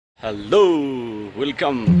Hello,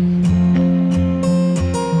 welcome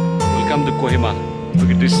to Kohima.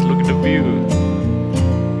 Look at this, look at the view.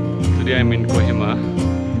 Today I'm in Kohima.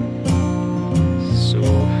 So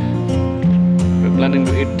we're planning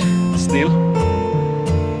to eat snail,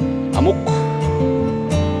 amok.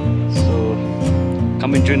 So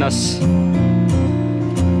come and join us.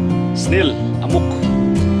 Snail, amok.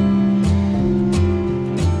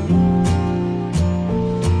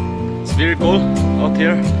 It's very cold out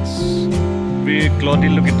here. It's very cloudy.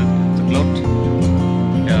 Look at the cloud.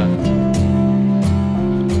 Yeah.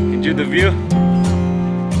 Enjoy the view.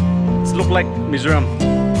 It's look like Mizoram.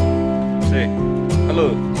 Say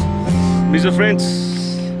hello, Mizo friends,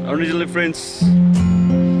 originally friends.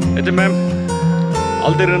 Hey ma'am,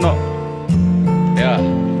 all there no.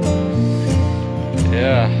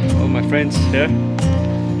 Yeah, all my friends here.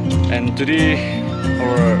 And today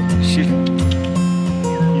our chef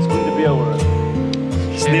is going to be our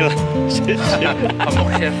snail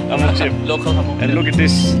Hammock chef. Local hammock. And look at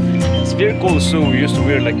this. It's very cold, so we used to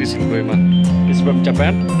wear like this in Kohima. It's from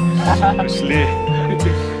Japan. Actually,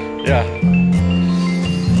 yeah.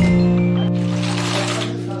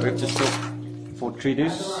 We have to soak for 3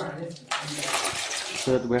 days,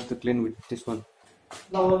 so that we have to clean with this one.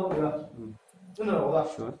 Sure.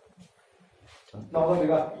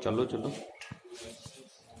 Chalo.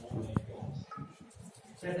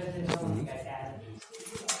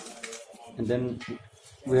 And then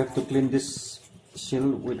we have to clean this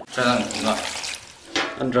shell with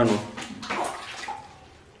Andrano.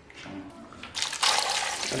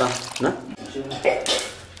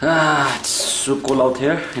 It's so cold out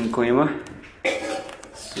here in Kohima,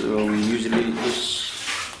 so we usually use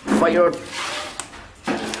fire.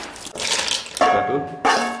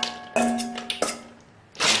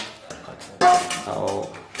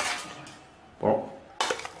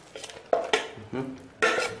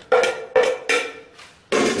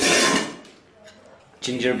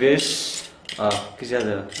 Ginger base,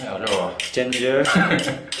 ginger,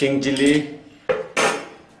 king chili,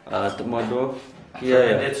 tomato,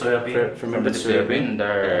 fermented soybean,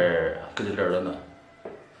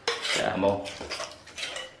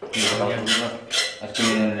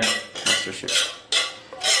 Master chef.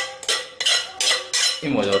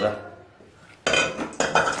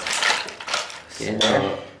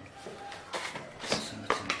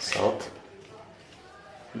 Salt.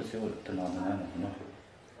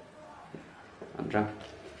 Andra.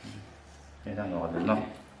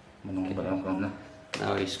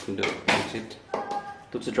 Now he's going to mix it.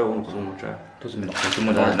 Tutsi draw one to try. Tutsi minok. Tutsi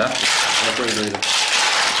mo dahil na.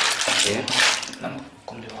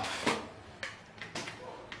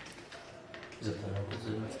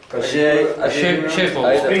 Okay. Chef,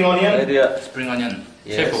 spring onion. Spring onion.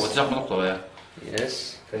 Chef, what's up?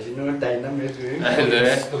 Yes. Look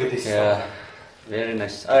at this. Yeah. Very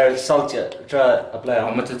nice. Salt, try apply.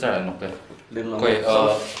 How much is that? Little. Okay.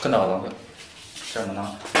 Kenal. Try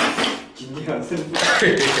mana?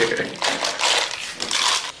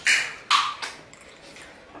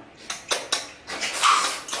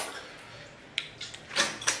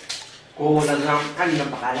 Cô là làm ăn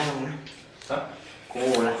làm bạc là không?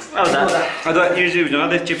 Cô là. Ada usually you know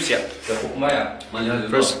the chips yeah.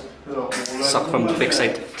 First, suck from the back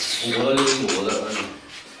side.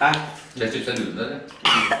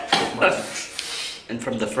 And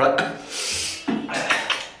from the front.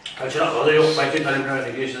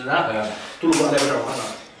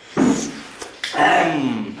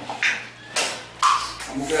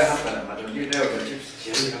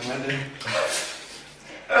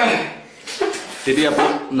 Jadi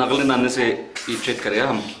apa nagalin आने से treat करेगा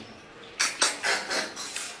हम.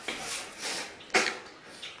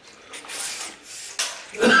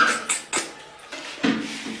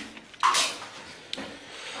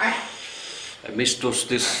 I miss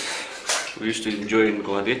this we used to enjoy in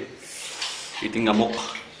Guwahati, eating amok,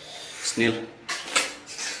 snail.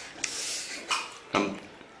 From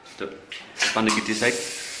the Panagiti side.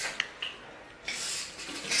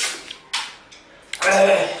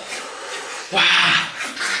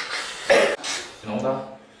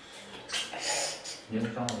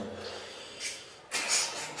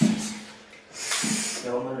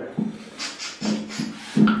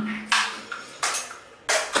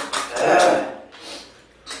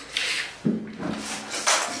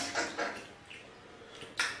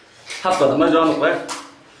 Hấp vào mới cho một bé.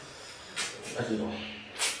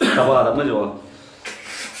 Hấp vào mới cho.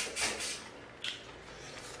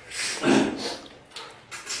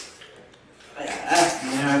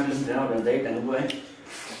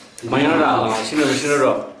 Mày nó ra, xin lỗi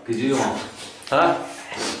rồi. Cái gì không? Hả?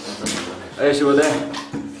 Ê, xin lỗi đây.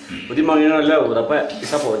 Udah mangin aja lah, udah apa?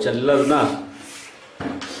 Isa po channel lah na.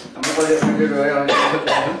 Kamu boleh ambil dua yang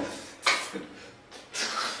marah.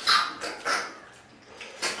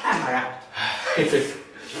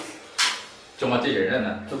 Cuma 这人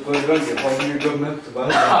呢？ 这个让给黄鱼哥们怎么？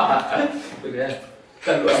对不对？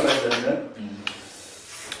看多少人呢？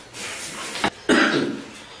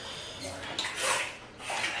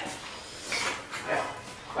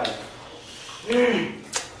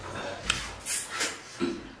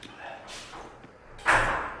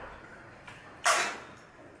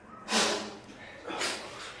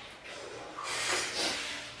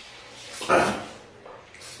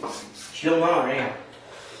启动多少人呀？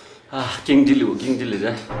 King dili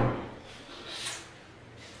dah.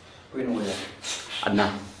 Quên rồi à? Anna,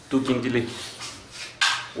 2 king dili.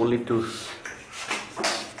 Only 2.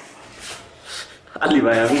 Ali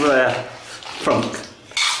bayang gue ya. From.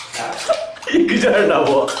 Kejar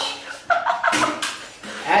nawa.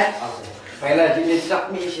 Phải là chị nên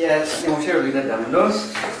sắp mi xe nhau xe rồi là đảm đó.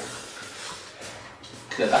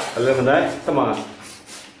 Được ạ. Halo mana? Sama.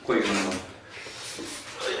 Quỳ không?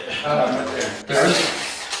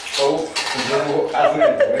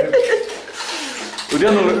 Udah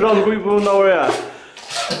ron gue belum tahu ya.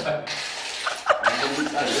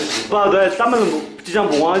 Ba对，他们就像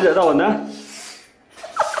不忘记到呢。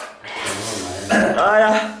哎呀，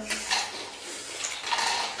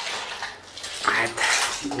哎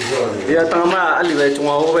，dia tengah mana ali baik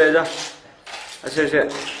cuma apa aja.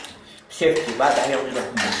 Asyik. Chef chủ ba tại nhau rồi.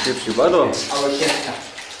 Chef siapa tu? Our chef.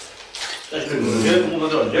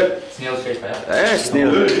 Snail chef ya?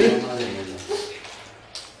 Snail.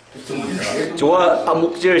 Cuma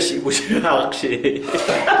amuk jersey bukan aksi.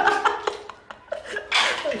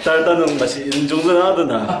 Tartanung masih injungnya ada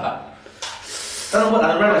na. Tao buat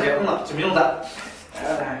ăn ra mà không làm, chỉ biết không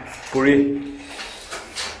Puri.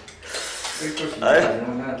 Ay.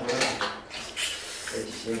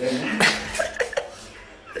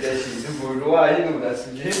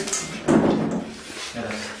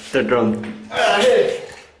 The drum.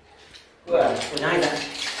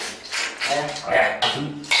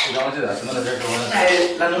 Ulang aja dah, semua dah jadi.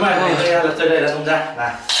 Lần thứ này đây là chơi đây là không ra.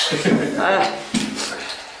 Này.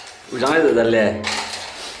 Ujang itu dah le.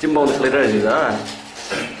 Cimbau nak clear aja dah.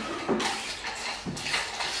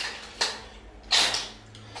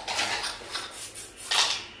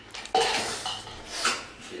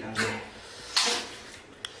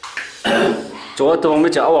 Coba tu orang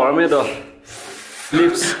macam awal macam tu.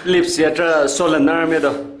 Lips ya ter solenar macam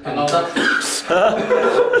tu. Kenal tak?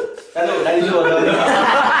 Kan lu dari dulu tu.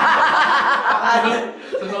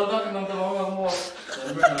 Kenal tak kamu?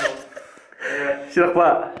 Silakan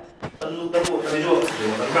Pak. Tunggu dari dulu.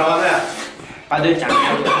 Berapa ya? Pada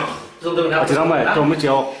jangan. Tunggu berapa? Jadi ramai, tu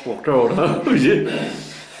macam waktu tu, betul?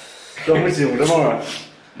 Tu macam mana mana?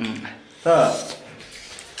 Tak.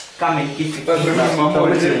 Kami kita Tu macam mana? Tu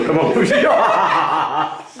macam mana?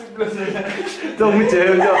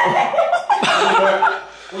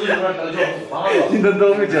 Ini tu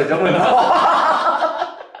macam mana?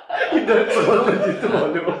 Ini tu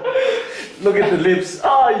macam. Look at the lips.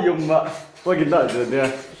 Yumma. What is that? Yeah.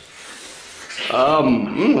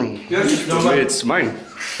 It's mine.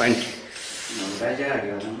 Fine.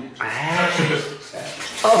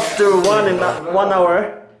 After 1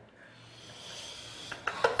 hour.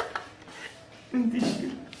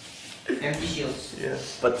 empty shields. Yeah.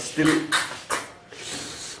 But still.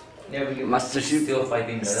 Never give. Master Chief Still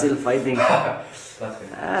fighting. Still fighting.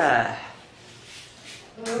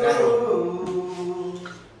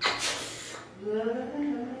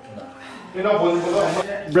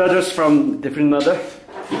 Brothers from different mother.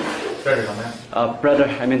 Brother from where? Brother,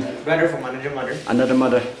 I mean. Brother from another mother. Another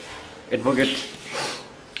mother. Advocate.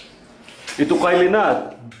 Itu kali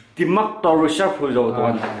na timak taru sharp ho jaw to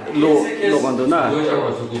lo bandu na.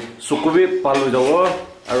 Sukubi palu jaw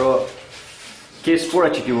aro case pura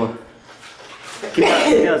chitiwa.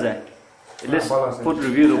 Kya ja? Let's put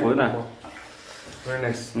review do na. Very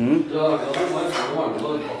nice.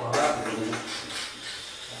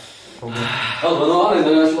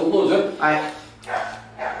 Ai.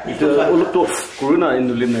 Itu uluk tu corona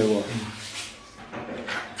indulim na wo.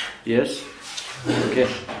 Yes. Okay.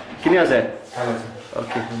 Kini aja.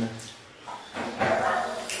 Okay.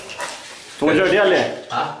 Tunggu jauh dia le.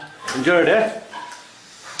 Jauh deh.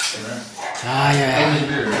 Ya.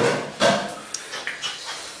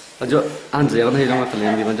 Ajo, anjir yang ni jangan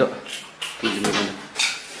terlihat di mana.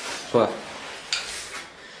 So,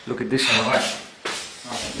 look at this.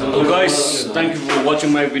 So guys, thank you for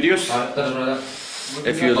watching my videos.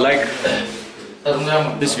 If you like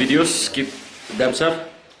these videos, keep thumbs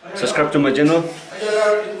up. Subscribe to my channel.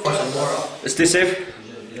 Stay safe.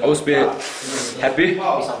 always be happy.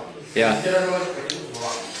 Yeah.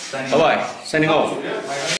 Bye bye. Signing off.